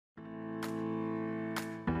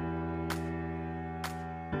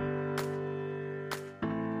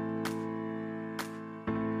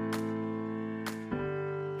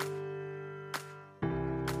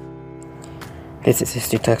This is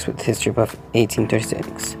History Talks with History Buff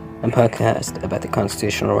 1836, a podcast about the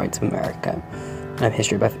constitutional rights of America. I'm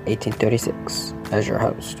History Buff 1836 as your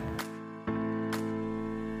host.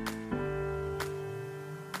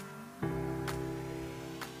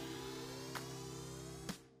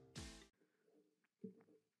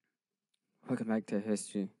 Welcome back to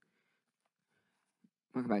History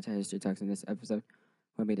Talks. In this episode,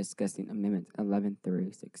 we'll be discussing Amendments 11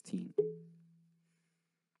 through 16.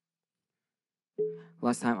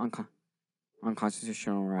 Last time on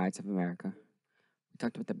constitutional rights of America, we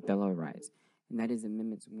talked about the Bill of Rights, and that is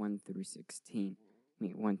Amendments 1 through 16,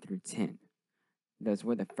 1 through 10. Those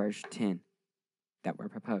were the first 10 that were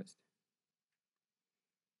proposed.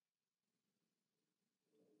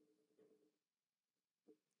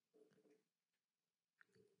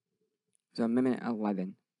 So Amendment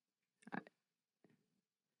 11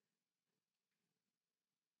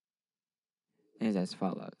 is as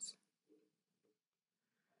follows.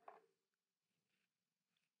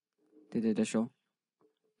 The judicial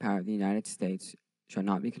power of the United States shall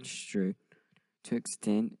not be construed to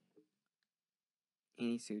extend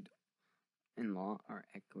any suit in law or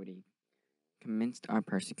equity commenced or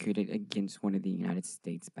persecuted against one of the United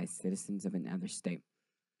States by citizens of another state,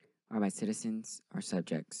 or by citizens or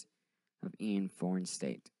subjects of any foreign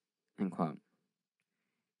state, end quote.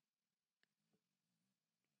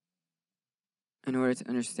 In order to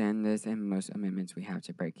understand this and most amendments, we have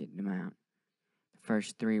to break it down. The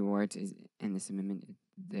first three words is in this amendment,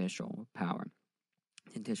 judicial power.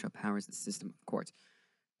 Judicial power is the system of courts,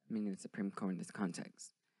 meaning the Supreme Court in this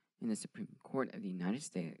context. In the Supreme Court of the United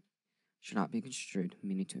States should not be construed,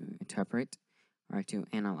 meaning to interpret or to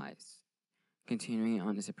analyze. Continuing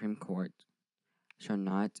on, the Supreme Court shall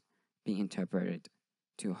not be interpreted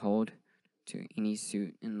to hold to any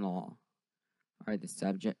suit in law or the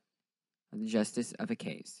subject of the justice of a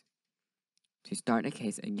case, to start a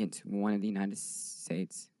case against one of the United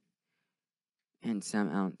States and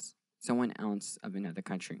someone else of another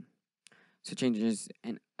country. So changes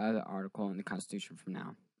in other article in the Constitution from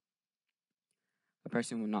now. A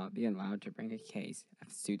person will not be allowed to bring a case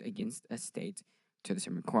of suit against a state to the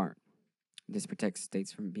Supreme Court. This protects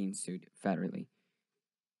states from being sued federally.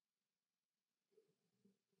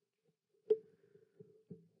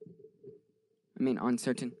 On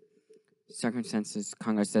certain circumstances,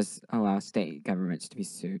 Congress does allow state governments to be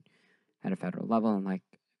sued at a federal level, and like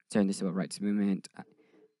during the Civil Rights Movement,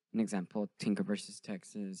 an example, Tinker versus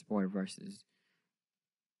Texas, Board versus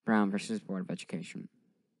Brown versus Board of Education.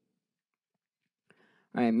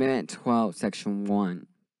 All right, Amendment 12, Section 1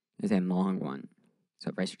 is a long one,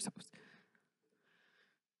 so brace yourselves.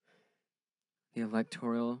 The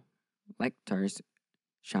electors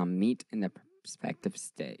shall meet in the respective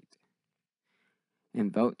state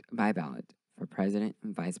and vote by ballot for president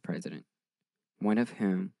and vice president, one of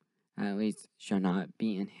whom at least shall not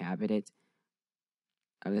be inhabited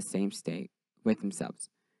of the same state with themselves.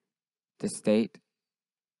 The state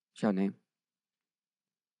shall name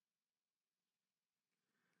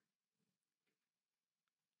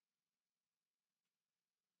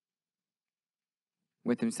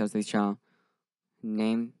with themselves, they shall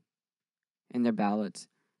name in their ballots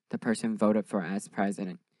the person voted for as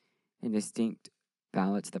president, in distinct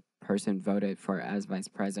ballots the person voted for as vice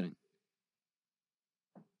president.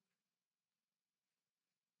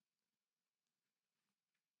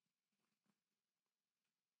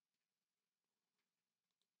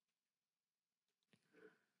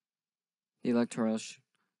 The electoral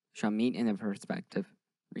shall meet in their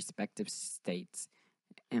respective states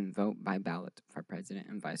and vote by ballot for president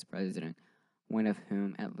and vice president, one of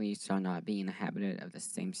whom at least shall not be inhabited of the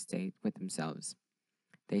same state with themselves.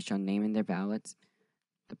 They shall name in their ballots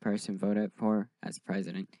the person voted for as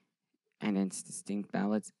president, and in distinct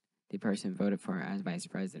ballots the person voted for as vice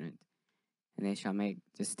president. And they shall make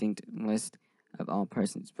distinct list of all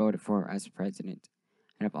persons voted for as president,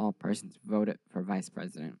 and of all persons voted for vice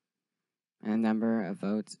president, and a number of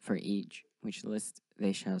votes for each, which list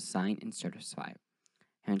they shall sign and certify,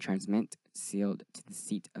 and transmit sealed to the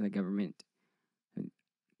seat of the government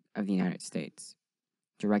of the United States,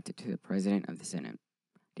 directed to the President of the Senate.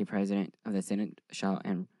 The President of the Senate shall,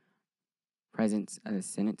 in presence of the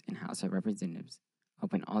Senate and House of Representatives,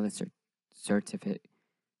 open all the certificates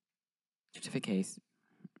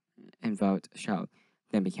and votes shall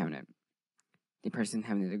then be counted. The person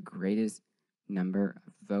having the greatest number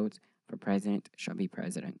of votes for president shall be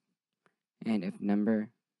president. And if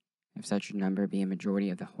such number be a majority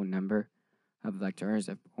of the whole number of electors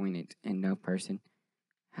appointed, and no person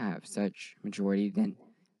have such majority, then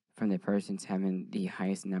from the persons having the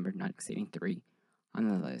highest number not exceeding 3 on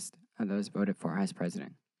the list of those voted for as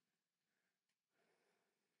president.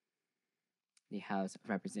 the House of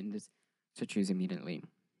Representatives shall choose immediately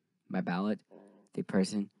by ballot the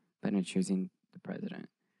person but not choosing the president.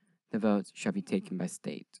 The votes shall be taken by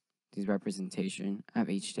state. The representation of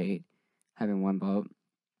each state having one vote.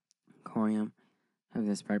 Quorum of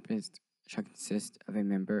this purpose shall consist of a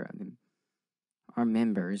member of the, or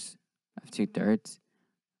members of 2/3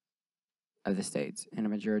 of the states, and a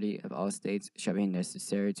majority of all states shall be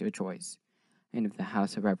necessary to a choice. And if the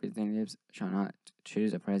House of Representatives shall not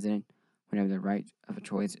choose a president, whenever the right of a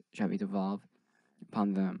choice shall be devolved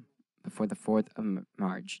upon them before the 4th of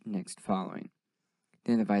March next following,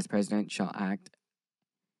 then the Vice President shall act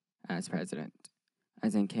as President,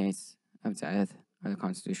 as in case of death or the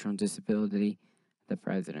constitutional disability of the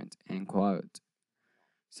President, end quote.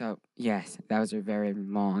 So, yes, that was a very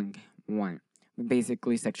long one. But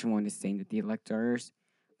basically, Section 1 is saying that the electors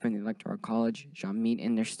from the Electoral College shall meet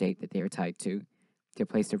in their state that they are tied to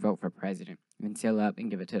place their vote for president, and then seal up and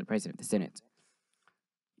give it to the President of the Senate.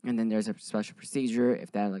 And then there's a special procedure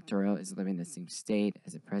if that electoral is living in the same state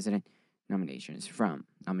as the president nomination is from,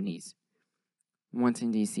 nominees. Once in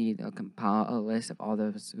D.C., they'll compile a list of all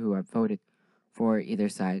those who have voted for either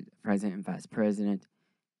side, president and vice president.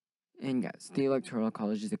 And yes, the Electoral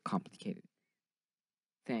College is a complicated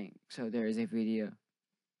thing. So there is a video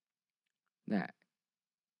that,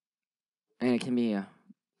 and it can be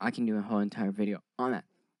I can do a whole entire video on that,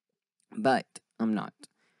 but I'm not.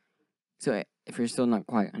 So if you're still not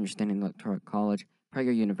quite understanding the Electoral College,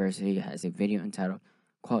 Prager University has a video entitled,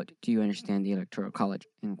 quote, "Do you understand the Electoral College?"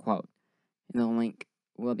 end quote. And the link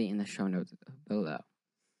will be in the show notes below.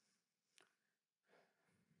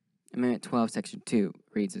 Amendment 12, Section 2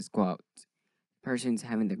 reads as quote, "Persons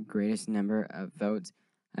having the greatest number of votes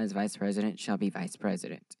as vice president shall be vice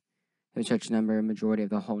president. If such number, majority of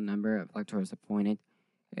the whole number of electors appointed,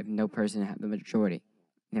 if no person have the majority,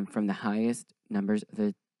 then from the highest numbers of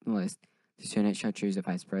the list, the Senate shall choose a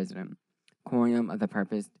vice president. Quorum of the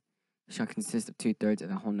purpose shall consist of 2/3 of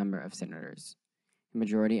the whole number of senators. The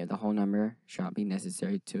majority of the whole number shall be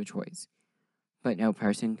necessary to a choice. But no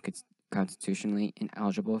person constitutionally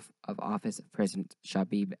ineligible of office of president shall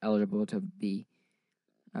be eligible to be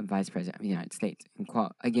a vice president of the United States." And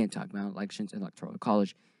quote, again, talking about elections, Electoral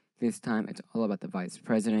College. This time, it's all about the vice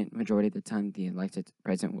president. Majority of the time, the elected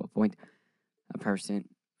president will appoint a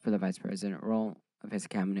person for the vice president role of his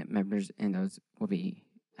cabinet members, and those will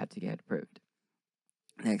have to get approved.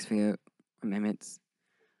 Next few amendments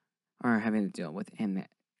are having to deal with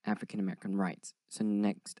African American rights. So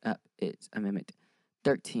next up is Amendment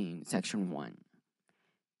 13, Section 1.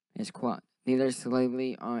 It's quote, "Neither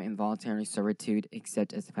slavery or involuntary servitude,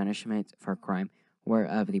 except as a punishment for a crime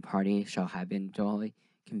whereof the party shall have been duly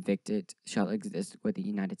convicted, shall exist with the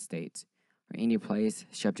United States, or any place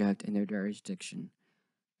subject in their jurisdiction,"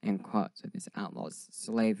 end quote. So this outlaws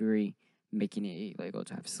slavery, making it illegal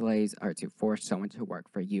to have slaves or to force someone to work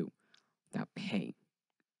for you without pay.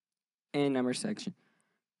 And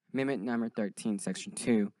Amendment number 13, Section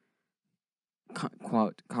 2,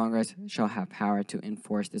 quote, "Congress shall have power to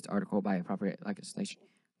enforce this article by appropriate legislation,"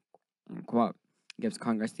 end quote. It gives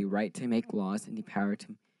Congress the right to make laws and the power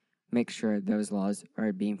to make sure those laws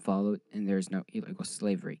are being followed and there is no illegal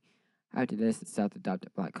slavery. After this, the South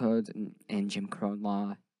adopted black codes and Jim Crow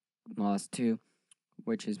laws too,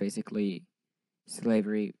 which is basically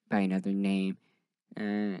slavery by another name.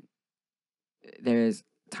 And there is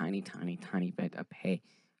tiny bit of pay,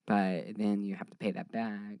 but then you have to pay that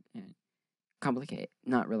back. And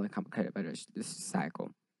not really complicated, but it's this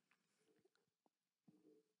cycle.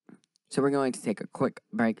 So we're going to take a quick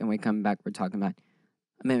break, and when we come back, we're talking about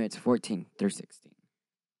Amendments 14 through 16.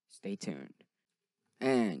 Stay tuned.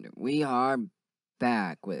 And we are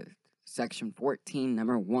back with Section 14,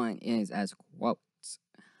 number 1 is as quotes.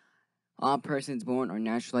 "All persons born or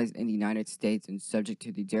naturalized in the United States and subject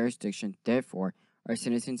to the jurisdiction, therefore, are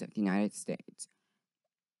citizens of the United States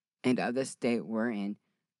and of the state wherein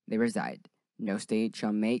they reside. No state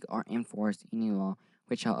shall make or enforce any law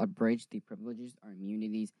which shall abridge the privileges or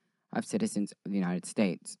immunities of citizens of the United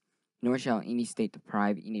States, nor shall any state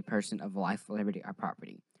deprive any person of life, liberty, or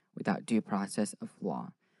property without due process of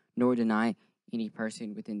law, nor deny any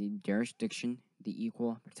person within the jurisdiction the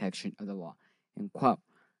equal protection of the law," end quote.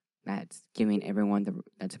 That's giving everyone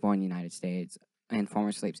that's born in the United States and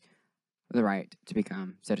former slaves the right to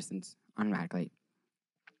become citizens automatically.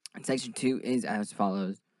 And Section 2 is as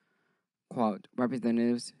follows. Quote,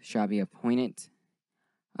 "Representatives shall be appointed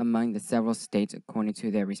among the several states according to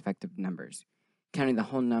their respective numbers, counting the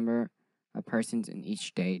whole number of persons in each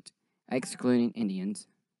state, excluding Indians,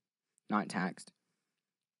 not taxed,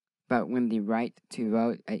 but when the right to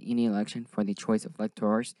vote at any election for the choice of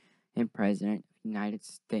electors and president of the United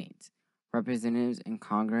States Representatives in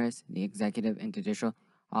Congress, the executive and judicial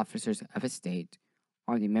officers of a state,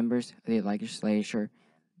 or the members of the legislature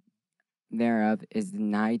thereof is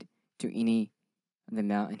denied to any of the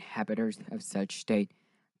male inhabitants of such state,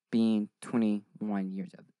 being 21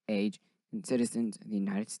 years of age, and citizens of the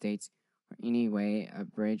United States, or any way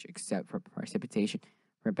abridged except for precipitation,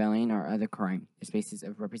 rebellion, or other crime. The spaces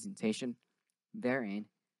of representation therein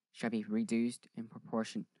shall be reduced in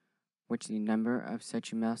proportion which the number of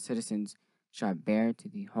such male citizens shall bear to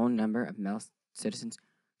the whole number of male citizens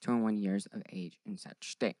 21 years of age in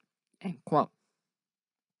such state. End quote.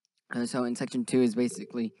 So in section 2 is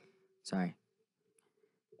basically,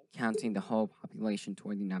 counting the whole population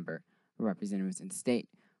toward the number of representatives in the state.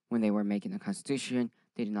 When they were making the Constitution,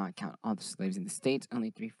 they did not count all the slaves in the states,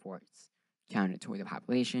 only 3/4 counted toward the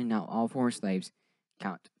population. Now all 4 slaves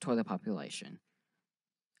count toward the population,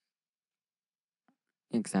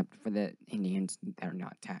 except for the Indians that are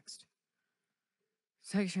not taxed.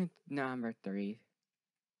 Section number 3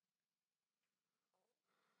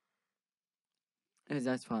 is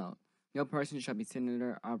as follows. No person shall be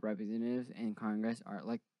senator or representative in Congress or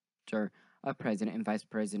elector of president and vice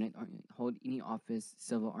president or hold any office,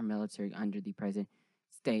 civil or military, under the President,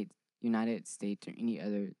 States, United States, or any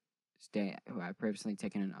other state who have previously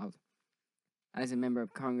taken an oath. As a member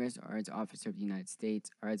of Congress or as officer of the United States,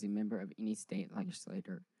 or as a member of any state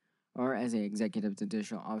legislature, or as an executive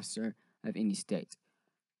judicial officer of any state,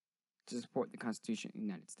 to support the Constitution of the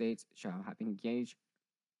United States, shall have engaged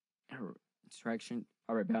in insurrection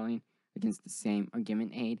or rebellion against the same, or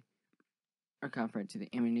given aid or comfort to the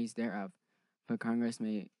enemies thereof, for Congress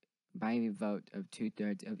may, by the vote of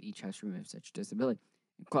 2/3 of each house, remove such disability.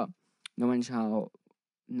 Quote, no one shall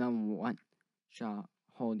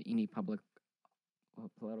hold any public or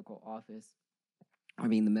political office or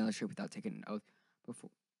be in the military without taking an oath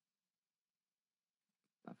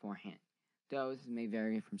beforehand. The oath may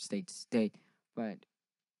vary from state to state, but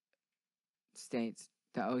the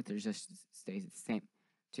oath just stays the same.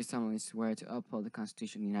 To solemnly swear to uphold the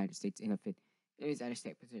Constitution of the United States, and if it is at a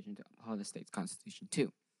state position, to uphold the state's Constitution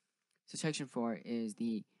too. So Section 4 is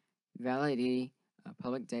the validity of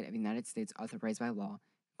public debt of the United States authorized by law,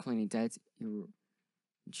 including debts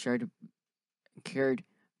incurred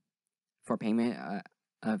for payment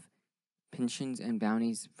of pensions and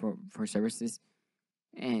bounties for services,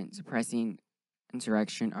 and suppressing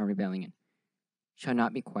insurrection or rebellion, shall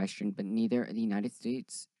not be questioned, but neither the United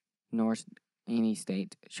States nor any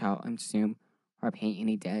state shall assume or pay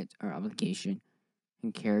any debt or obligation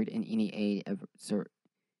incurred in any aid of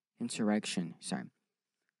insurrection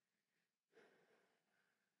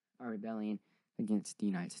or rebellion against the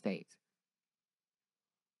United States,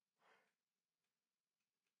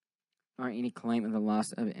 or any claim of the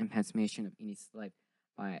loss of emancipation of any slave.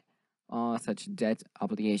 By all such debts,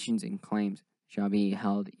 obligations, and claims shall be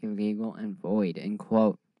held illegal and void. End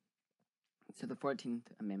quote. So the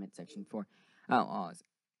 14th Amendment, Section 4, outlaws,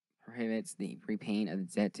 prohibits the repaying of the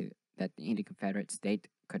debt that any Confederate state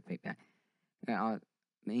could pay back,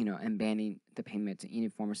 and banning the payment to any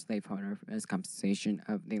former slaveholder as compensation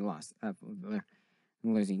of the loss of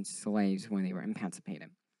losing slaves when they were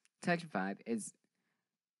emancipated. Section 5 is,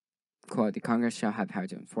 quote, the Congress shall have power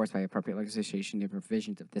to enforce by appropriate legislation the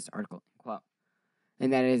provisions of this article, quote.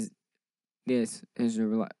 And this is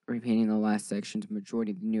repeating the last section's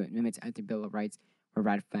majority of the new amendments at the Bill of Rights were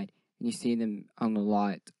ratified. And you see them on a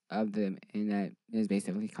lot of them, and that is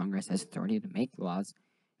basically Congress has authority to make laws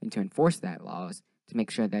and to enforce that laws to make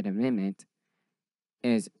sure that amendment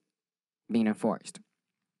is being enforced.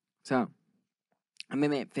 So,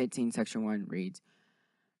 Amendment 15, Section 1 reads,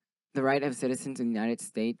 the right of citizens of the United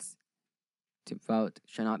States to vote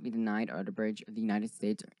shall not be denied or abridged of the United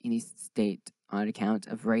States or any state on account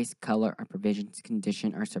of race, color, or provisions,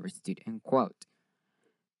 condition, or servitude, end quote.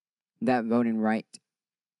 That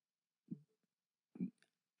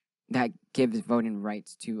gives voting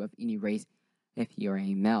rights to of any race if you are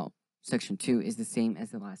a male. Section 2 is the same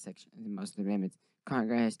as the last section in most of the amendments.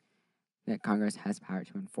 Congress has power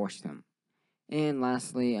to enforce them. And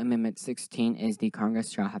lastly, Amendment 16 is the Congress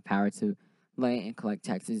shall have power to lay and collect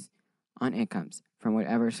taxes on incomes from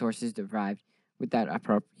whatever sources derived without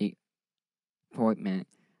appropriate appointment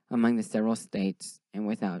among the several states and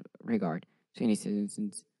without regard to any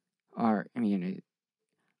citizens or immunity.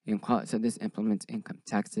 So this implements income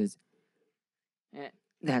taxes. And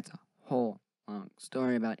that's a whole long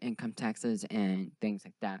story about income taxes and things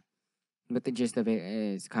like that. But the gist of it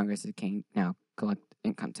is Congress can now collect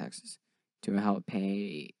income taxes to help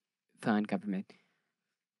fund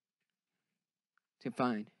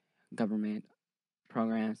government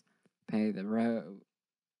programs, pay the road,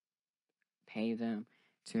 pay them,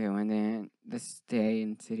 too. And then the state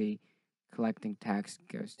and city collecting tax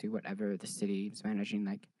goes to whatever the city is managing,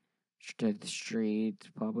 like the streets,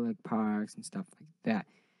 public parks, and stuff like that.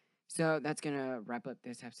 So that's going to wrap up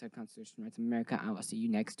this episode of Constitution Rights of America. I will see you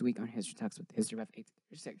next week on History Talks with History Buff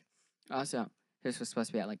 836. Also, this was supposed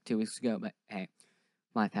to be out like 2 weeks ago, but hey,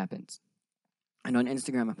 life happens. And on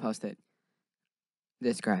Instagram, I posted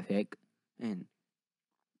this graphic, and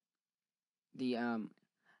the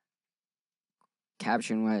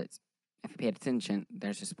caption was, if you paid attention,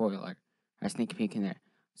 there's a spoiler, or a sneak peek in there.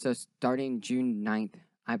 So starting June 9th,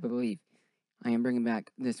 I believe, I am bringing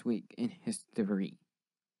back This Week in History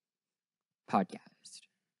podcast.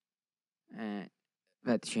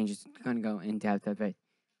 But the changes are going to go in depth of it.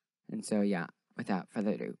 And so, yeah, without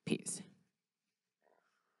further ado, peace.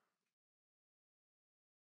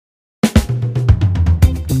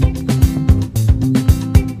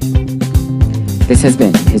 This has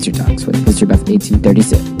been History Talks with History Buff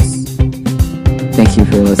 1836. Thank you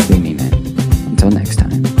for listening.